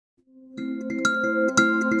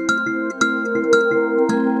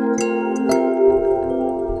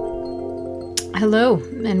Hello,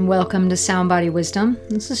 and welcome to Sound Body Wisdom.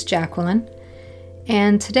 This is Jacqueline,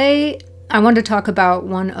 and today I want to talk about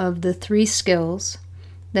one of the 3 skills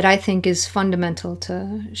that I think is fundamental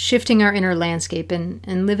to shifting our inner landscape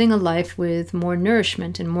and living a life with more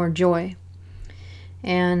nourishment and more joy.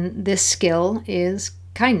 And this skill is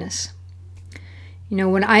kindness.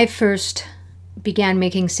 When I first began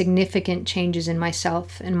making significant changes in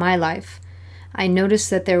myself and my life, I noticed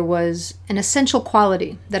that there was an essential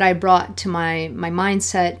quality that I brought to my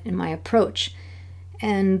mindset and my approach,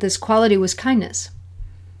 and this quality was kindness.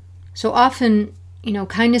 So often,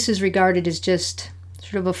 kindness is regarded as just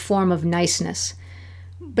sort of a form of niceness,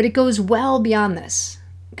 but it goes well beyond this.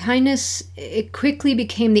 Kindness, it quickly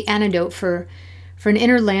became the antidote for an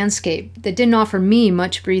inner landscape that didn't offer me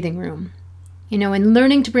much breathing room. And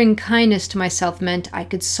learning to bring kindness to myself meant I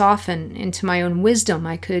could soften into my own wisdom.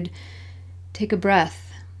 I could take a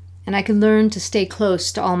breath, and I could learn to stay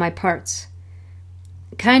close to all my parts.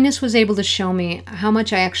 Kindness was able to show me how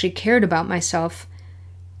much I actually cared about myself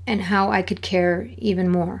and how I could care even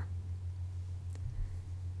more.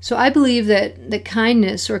 So I believe that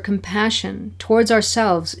kindness or compassion towards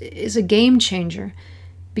ourselves is a game changer,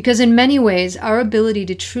 because in many ways our ability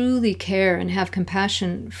to truly care and have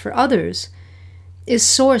compassion for others is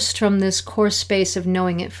sourced from this core space of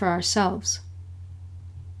knowing it for ourselves.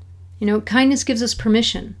 Kindness gives us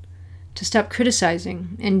permission to stop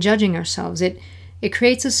criticizing and judging ourselves. It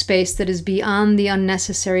creates a space that is beyond the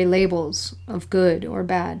unnecessary labels of good or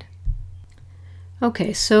bad.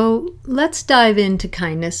 Okay, so let's dive into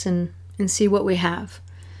kindness and see what we have.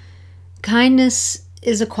 Kindness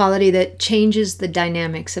is a quality that changes the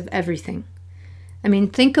dynamics of everything.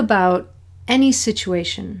 Think about any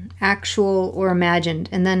situation, actual or imagined,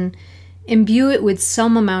 and then imbue it with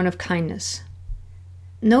some amount of kindness.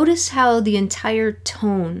 Notice how the entire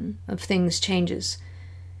tone of things changes.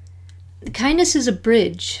 Kindness is a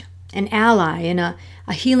bridge, an ally, and a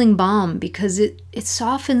healing balm because it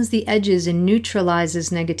softens the edges and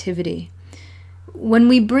neutralizes negativity. When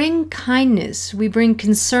we bring kindness, we bring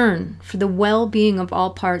concern for the well-being of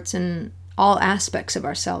all parts and all aspects of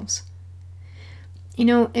ourselves.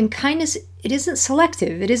 And kindness, it isn't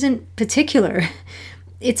selective, it isn't particular.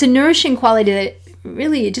 It's a nourishing quality that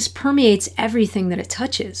really, it just permeates everything that it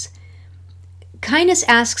touches. Kindness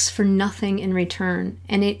asks for nothing in return,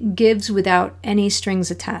 and it gives without any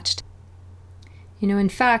strings attached. In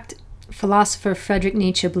fact, philosopher Friedrich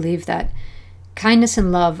Nietzsche believed that kindness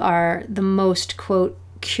and love are the most, quote,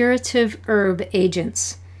 curative herb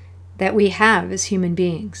agents that we have as human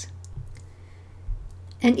beings.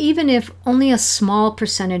 And even if only a small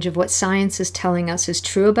percentage of what science is telling us is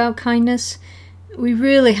true about kindness, we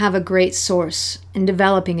really have a great source in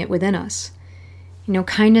developing it within us.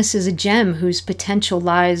 Kindness is a gem whose potential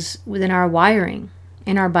lies within our wiring,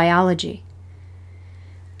 in our biology.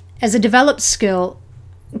 As a developed skill,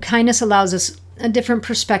 kindness allows us a different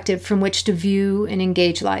perspective from which to view and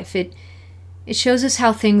engage life. It shows us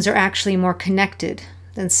how things are actually more connected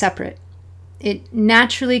than separate. It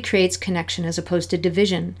naturally creates connection as opposed to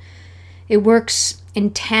division. It works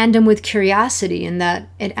in tandem with curiosity in that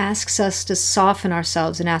it asks us to soften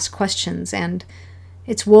ourselves and ask questions, and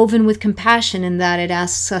it's woven with compassion in that it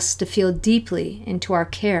asks us to feel deeply into our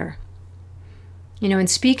care. In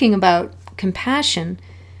speaking about compassion,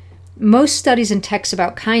 most studies and texts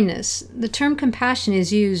about kindness, the term compassion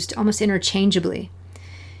is used almost interchangeably.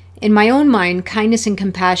 In my own mind, kindness and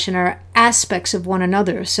compassion are aspects of one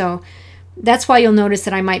another, so that's why you'll notice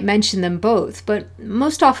that I might mention them both, but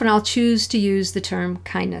most often I'll choose to use the term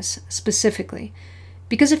kindness specifically,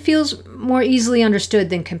 because it feels more easily understood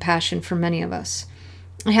than compassion for many of us.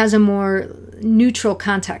 It has a more neutral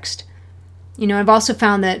context. I've also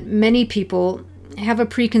found that many people have a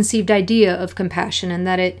preconceived idea of compassion and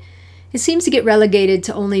that it seems to get relegated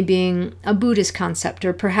to only being a Buddhist concept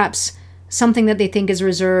or perhaps something that they think is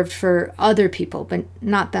reserved for other people, but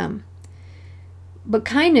not them. But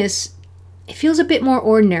kindness, it feels a bit more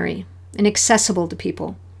ordinary and accessible to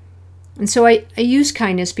people. And so I use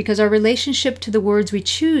kindness because our relationship to the words we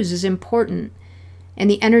choose is important, and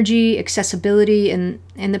the energy, accessibility, and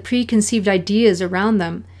the preconceived ideas around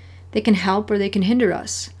them, they can help or they can hinder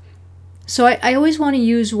us. So I always want to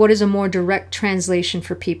use what is a more direct translation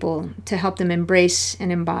for people to help them embrace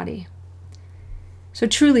and embody. So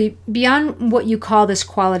truly, beyond what you call this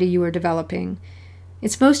quality you are developing,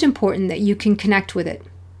 it's most important that you can connect with it.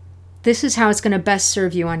 This is how it's going to best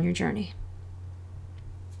serve you on your journey.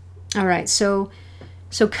 All right, so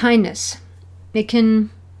kindness. It can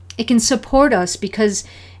support us because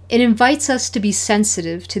it invites us to be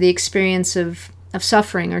sensitive to the experience of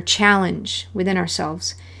suffering or challenge within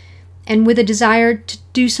ourselves, and with a desire to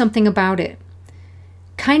do something about it.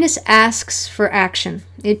 Kindness asks for action.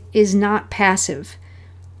 It is not passive.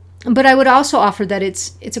 But I would also offer that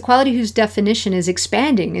it's a quality whose definition is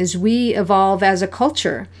expanding as we evolve as a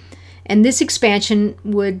culture. And this expansion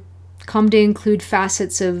would come to include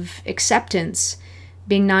facets of acceptance,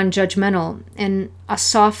 being non-judgmental, and a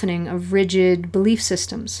softening of rigid belief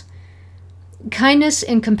systems. Kindness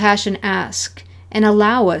and compassion ask and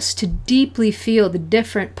allow us to deeply feel the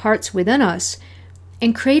different parts within us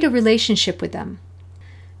and create a relationship with them.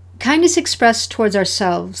 Kindness expressed towards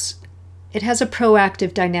ourselves, it has a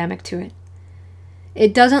proactive dynamic to it.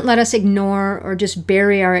 It doesn't let us ignore or just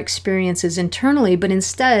bury our experiences internally, but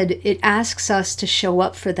instead it asks us to show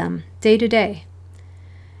up for them day to day.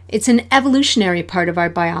 It's an evolutionary part of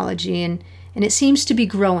our biology, and it seems to be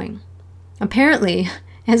growing. Apparently,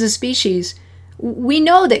 as a species, we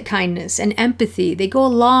know that kindness and empathy, they go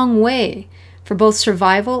a long way for both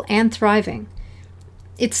survival and thriving.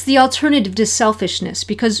 It's the alternative to selfishness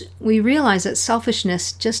because we realize that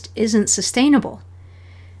selfishness just isn't sustainable.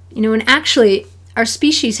 And actually, our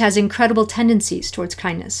species has incredible tendencies towards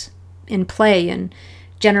kindness, in play and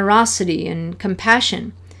generosity and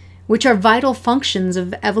compassion, which are vital functions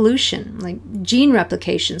of evolution, like gene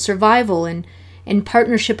replication, survival, and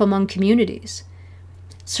partnership among communities.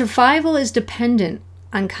 Survival is dependent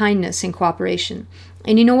on kindness and cooperation.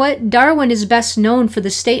 And you know what? Darwin is best known for the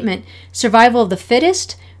statement, survival of the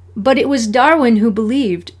fittest, but it was Darwin who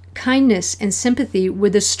believed kindness and sympathy were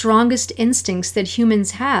the strongest instincts that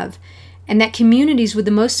humans have, and that communities with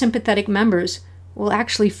the most sympathetic members will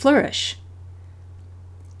actually flourish.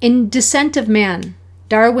 In Descent of Man,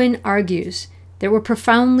 Darwin argues that we're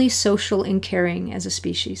profoundly social and caring as a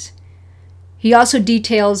species. He also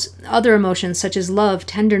details other emotions such as love,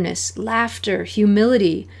 tenderness, laughter,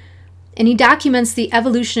 humility, and he documents the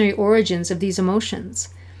evolutionary origins of these emotions.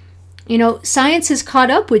 Science has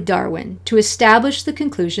caught up with Darwin to establish the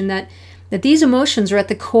conclusion that these emotions are at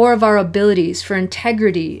the core of our abilities for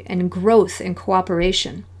integrity and growth and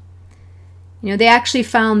cooperation. They actually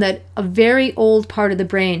found that a very old part of the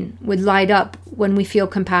brain would light up when we feel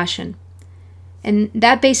compassion. And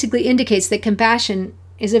that basically indicates that compassion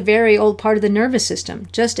is a very old part of the nervous system,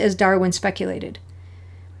 just as Darwin speculated.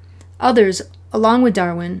 Others, along with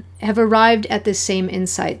Darwin, have arrived at this same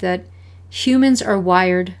insight that humans are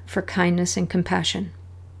wired for kindness and compassion.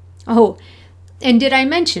 Oh, and did I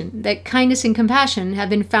mention that kindness and compassion have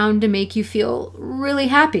been found to make you feel really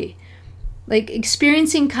happy?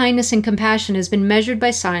 Experiencing kindness and compassion has been measured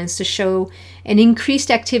by science to show an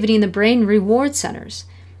increased activity in the brain reward centers.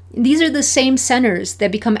 These are the same centers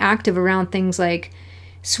that become active around things like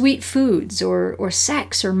sweet foods or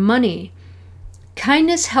sex or money.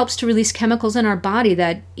 Kindness helps to release chemicals in our body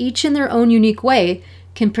that, each in their own unique way,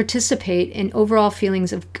 can participate in overall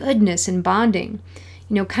feelings of goodness and bonding.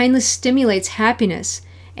 Kindness stimulates happiness,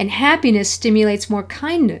 and happiness stimulates more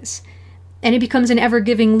kindness, and it becomes an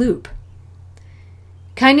ever-giving loop.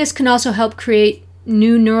 Kindness can also help create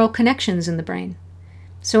new neural connections in the brain.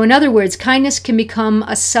 So in other words, kindness can become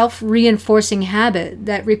a self-reinforcing habit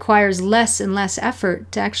that requires less and less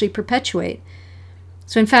effort to actually perpetuate.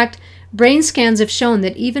 So in fact, brain scans have shown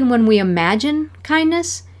that even when we imagine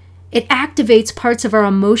kindness, it activates parts of our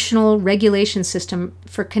emotional regulation system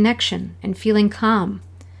for connection and feeling calm.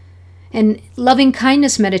 And loving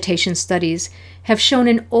kindness meditation studies have shown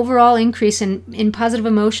an overall increase in positive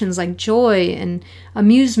emotions like joy and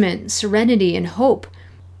amusement, serenity, and hope.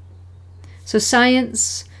 So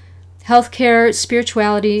science, healthcare,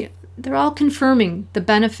 spirituality, they're all confirming the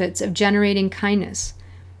benefits of generating kindness.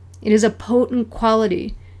 It is a potent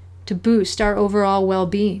quality to boost our overall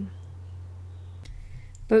well-being.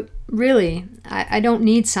 But really, I don't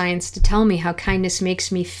need science to tell me how kindness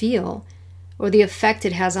makes me feel or the effect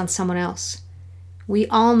it has on someone else. We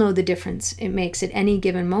all know the difference it makes at any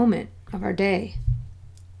given moment of our day.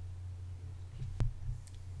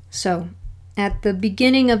 So, at the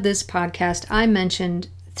beginning of this podcast, I mentioned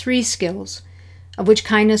 3 skills, of which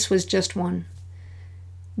kindness was just one.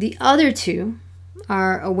 The other 2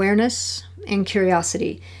 are awareness and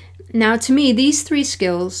curiosity. Now, to me, these 3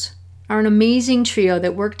 skills are an amazing trio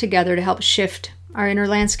that work together to help shift our inner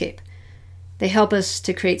landscape. They help us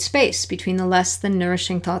to create space between the less than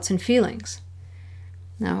nourishing thoughts and feelings.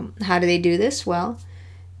 Now, how do they do this? Well,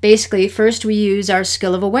 basically, first we use our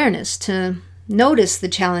skill of awareness to notice the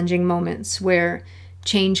challenging moments where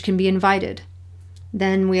change can be invited.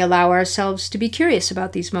 Then we allow ourselves to be curious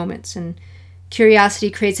about these moments, and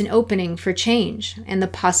curiosity creates an opening for change and the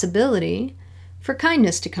possibility for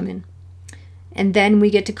kindness to come in. And then we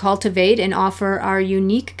get to cultivate and offer our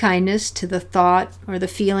unique kindness to the thought or the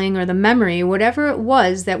feeling or the memory, whatever it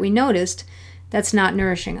was that we noticed that's not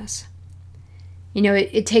nourishing us.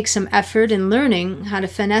 It takes some effort in learning how to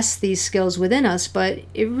finesse these skills within us, but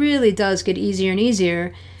it really does get easier and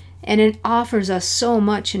easier, and it offers us so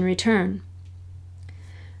much in return.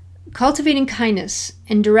 Cultivating kindness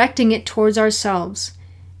and directing it towards ourselves,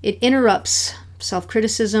 it interrupts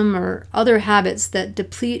self-criticism or other habits that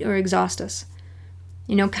deplete or exhaust us.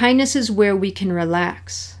 Kindness is where we can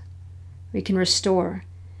relax, we can restore,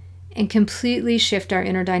 and completely shift our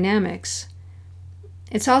inner dynamics.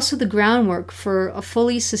 It's also the groundwork for a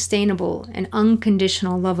fully sustainable and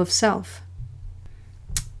unconditional love of self.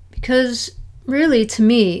 Because really, to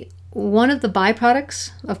me, one of the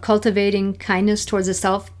byproducts of cultivating kindness towards the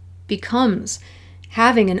self becomes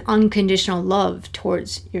having an unconditional love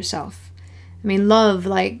towards yourself. Love,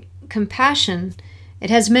 like compassion, it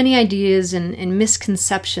has many ideas and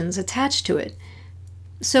misconceptions attached to it.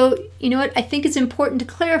 So, I think it's important to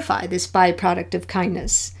clarify this byproduct of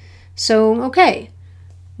kindness. So, okay,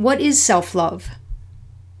 what is self-love?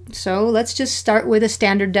 So let's just start with a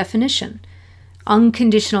standard definition.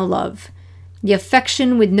 Unconditional love, the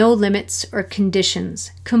affection with no limits or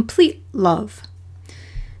conditions, complete love.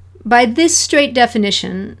 By this straight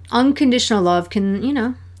definition, unconditional love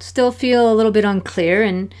can, still feel a little bit unclear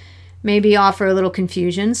and maybe offer a little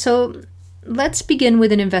confusion. So let's begin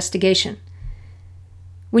with an investigation.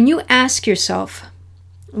 When you ask yourself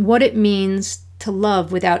what it means to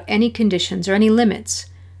love without any conditions or any limits,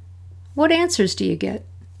 what answers do you get?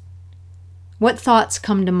 What thoughts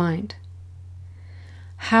come to mind?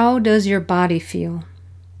 How does your body feel?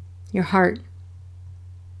 Your heart?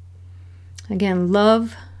 Again,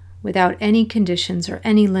 love without any conditions or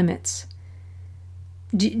any limits.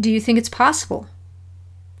 Do you think it's possible?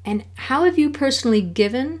 And how have you personally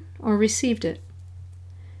given or received it?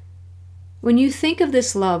 When you think of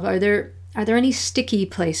this love, are there any sticky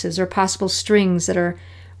places or possible strings that are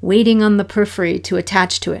waiting on the periphery to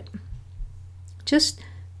attach to it? Just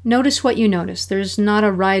notice what you notice. There's not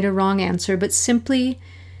a right or wrong answer, but simply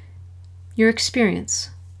your experience.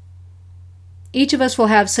 Each of us will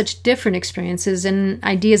have such different experiences and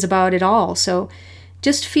ideas about it all, so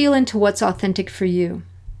just feel into what's authentic for you.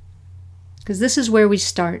 Because this is where we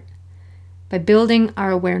start, by building our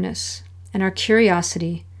awareness and our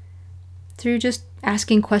curiosity through just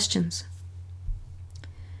asking questions.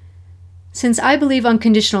 Since I believe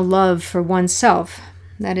unconditional love for oneself,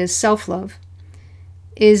 that is self-love,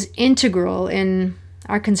 is integral in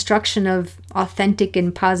our construction of authentic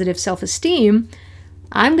and positive self-esteem,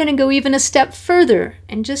 I'm going to go even a step further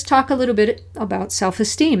and just talk a little bit about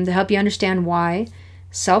self-esteem to help you understand why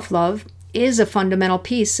self-love is a fundamental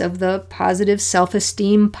piece of the positive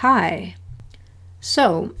self-esteem pie.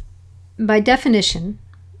 So, by definition,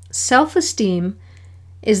 self-esteem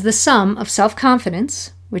is the sum of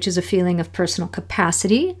self-confidence, which is a feeling of personal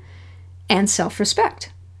capacity, and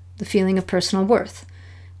self-respect, the feeling of personal worth.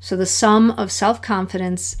 So the sum of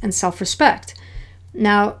self-confidence and self-respect.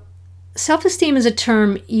 Now, self-esteem is a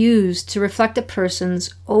term used to reflect a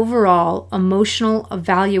person's overall emotional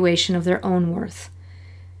evaluation of their own worth.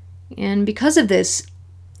 And because of this,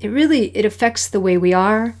 it affects the way we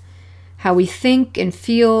are, how we think and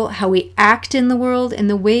feel, how we act in the world, and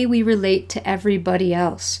the way we relate to everybody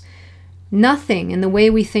else. Nothing in the way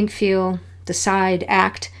we think, feel, decide,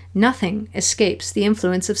 act, nothing escapes the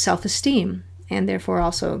influence of self-esteem, and therefore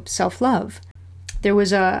also self-love. There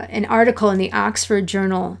was an article in the Oxford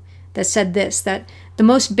Journal that said this, that the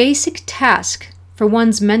most basic task for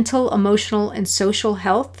one's mental, emotional, and social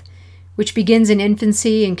health, which begins in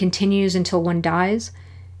infancy and continues until one dies,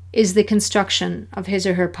 is the construction of his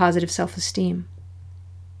or her positive self-esteem.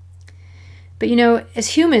 But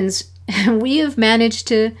as humans, we have managed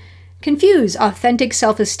to confuse authentic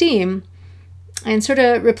self-esteem and sort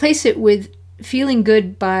of replace it with feeling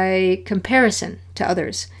good by comparison to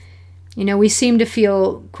others. We seem to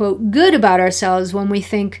feel, quote, good about ourselves when we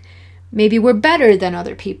think maybe we're better than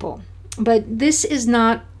other people. But this is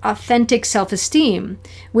not authentic self-esteem,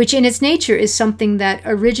 which in its nature is something that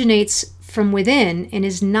originates from within and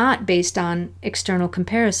is not based on external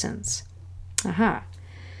comparisons.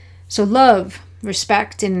 So love,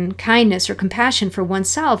 respect, and kindness or compassion for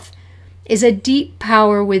oneself is a deep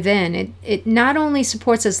power within. It not only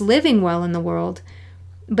supports us living well in the world,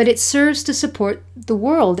 but it serves to support the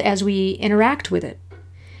world as we interact with it.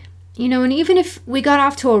 And even if we got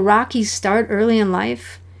off to a rocky start early in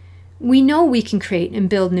life, we know we can create and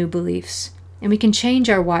build new beliefs, and we can change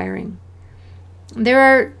our wiring. There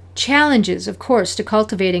are challenges, of course, to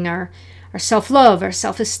cultivating our self-love, our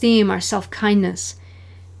self-esteem, our self-kindness,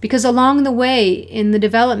 because along the way in the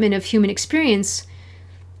development of human experience,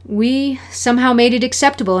 we somehow made it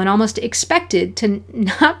acceptable and almost expected to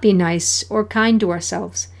not be nice or kind to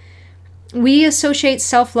ourselves. We associate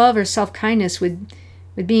self-love or self-kindness with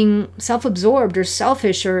being self-absorbed or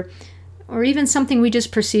selfish or even something we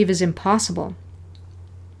just perceive as impossible.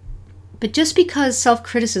 But just because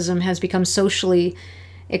self-criticism has become socially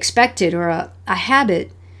expected or a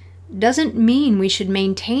habit doesn't mean we should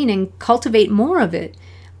maintain and cultivate more of it.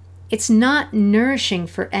 It's not nourishing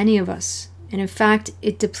for any of us, and in fact,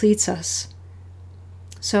 it depletes us.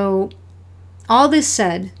 So, all this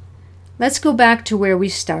said, let's go back to where we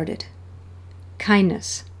started.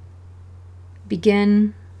 Kindness.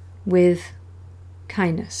 Begin with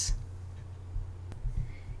kindness.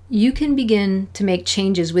 You can begin to make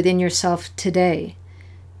changes within yourself today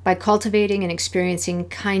by cultivating and experiencing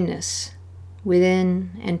kindness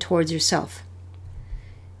within and towards yourself.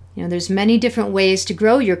 There's many different ways to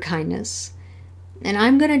grow your kindness, and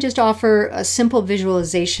I'm going to just offer a simple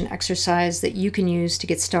visualization exercise that you can use to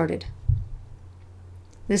get started.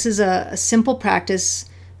 This is a simple practice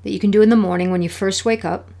that you can do in the morning when you first wake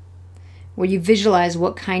up, where you visualize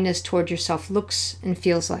what kindness toward yourself looks and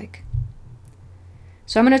feels like.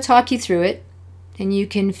 So I'm going to talk you through it, and you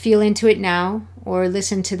can feel into it now or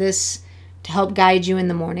listen to this to help guide you in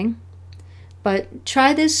the morning. But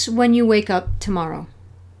try this when you wake up tomorrow.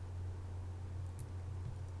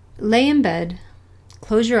 Lay in bed,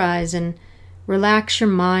 close your eyes, and relax your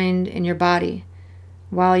mind and your body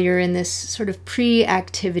while you're in this sort of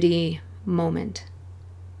pre-activity moment.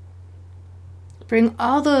 Bring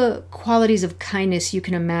all the qualities of kindness you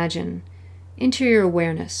can imagine into your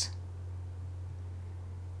awareness.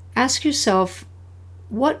 Ask yourself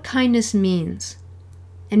what kindness means,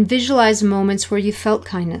 and visualize moments where you felt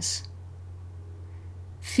kindness.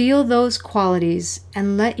 Feel those qualities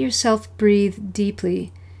and let yourself breathe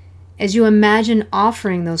deeply as you imagine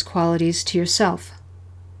offering those qualities to yourself.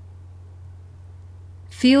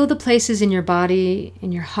 Feel the places in your body,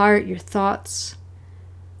 in your heart, your thoughts,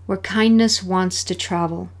 where kindness wants to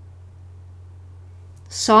travel.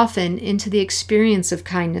 Soften into the experience of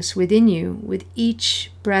kindness within you with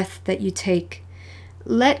each breath that you take.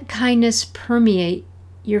 Let kindness permeate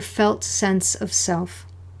your felt sense of self.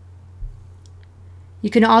 You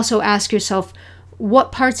can also ask yourself,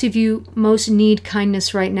 what parts of you most need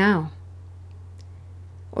kindness right now?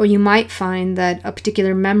 Or you might find that a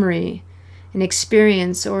particular memory, an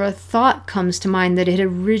experience, or a thought comes to mind that had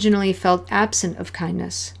originally felt absent of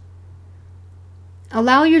kindness.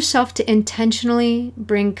 Allow yourself to intentionally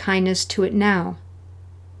bring kindness to it now.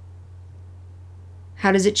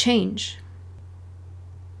 How does it change?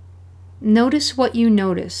 Notice what you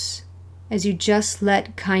notice as you just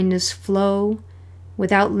let kindness flow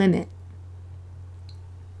without limit.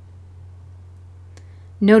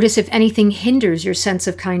 Notice if anything hinders your sense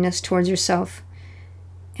of kindness towards yourself,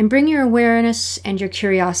 and bring your awareness and your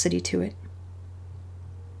curiosity to it.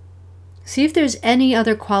 See if there's any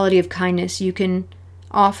other quality of kindness you can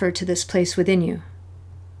offer to this place within you.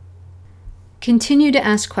 Continue to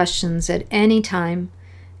ask questions at any time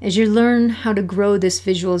as you learn how to grow this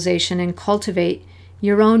visualization and cultivate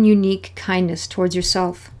your own unique kindness towards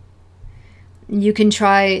yourself. You can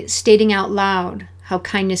try stating out loud how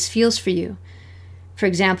kindness feels for you. For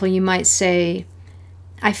example, you might say,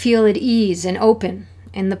 I feel at ease and open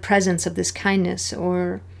in the presence of this kindness,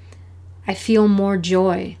 or I feel more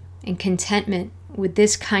joy and contentment with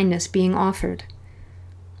this kindness being offered.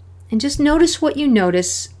 And just notice what you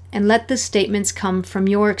notice and let the statements come from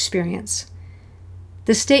your experience.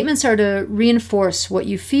 The statements are to reinforce what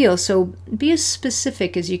you feel, so be as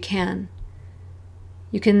specific as you can.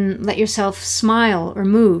 You can let yourself smile or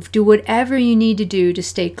move, do whatever you need to do to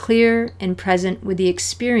stay clear and present with the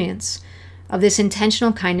experience of this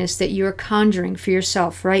intentional kindness that you are conjuring for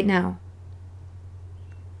yourself right now.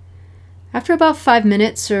 After about 5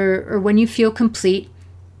 minutes or when you feel complete,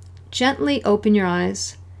 gently open your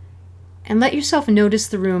eyes and let yourself notice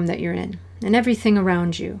the room that you're in and everything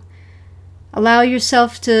around you. Allow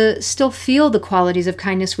yourself to still feel the qualities of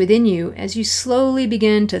kindness within you as you slowly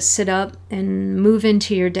begin to sit up and move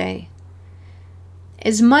into your day.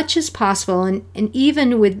 As much as possible, and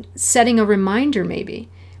even with setting a reminder maybe,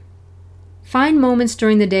 find moments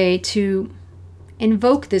during the day to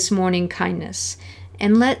invoke this morning kindness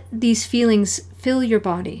and let these feelings fill your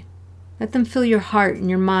body. Let them fill your heart and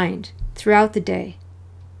your mind throughout the day.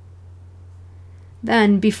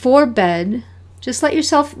 Then, before bed, just let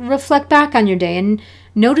yourself reflect back on your day and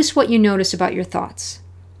notice what you notice about your thoughts,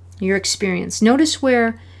 your experience. Notice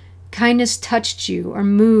where kindness touched you or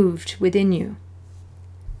moved within you.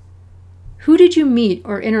 Who did you meet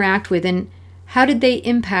or interact with, and how did they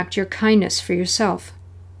impact your kindness for yourself?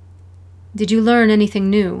 Did you learn anything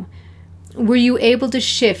new? Were you able to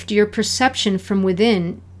shift your perception from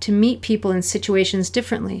within to meet people and situations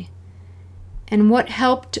differently? And what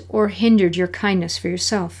helped or hindered your kindness for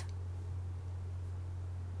yourself?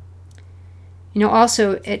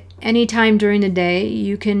 Also, at any time during the day,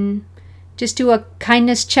 you can just do a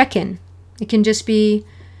kindness check-in. It can just be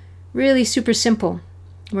really super simple,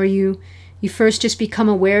 where you first just become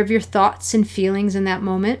aware of your thoughts and feelings in that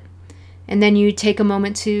moment, and then you take a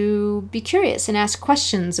moment to be curious and ask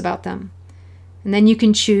questions about them. And then you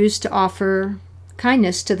can choose to offer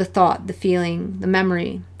kindness to the thought, the feeling, the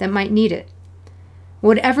memory that might need it.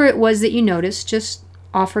 Whatever it was that you noticed, just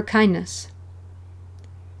offer kindness.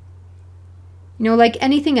 Like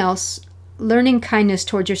anything else, learning kindness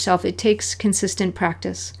towards yourself, it takes consistent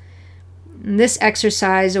practice. And this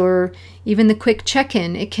exercise, or even the quick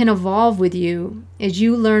check-in, it can evolve with you as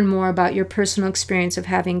you learn more about your personal experience of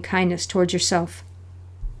having kindness towards yourself.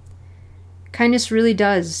 Kindness really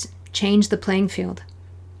does change the playing field.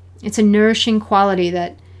 It's a nourishing quality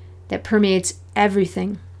that permeates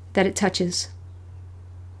everything that it touches.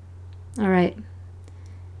 All right.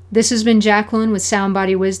 This has been Jacqueline with Sound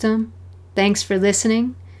Body Wisdom. Thanks for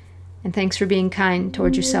listening, and thanks for being kind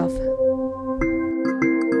towards yourself.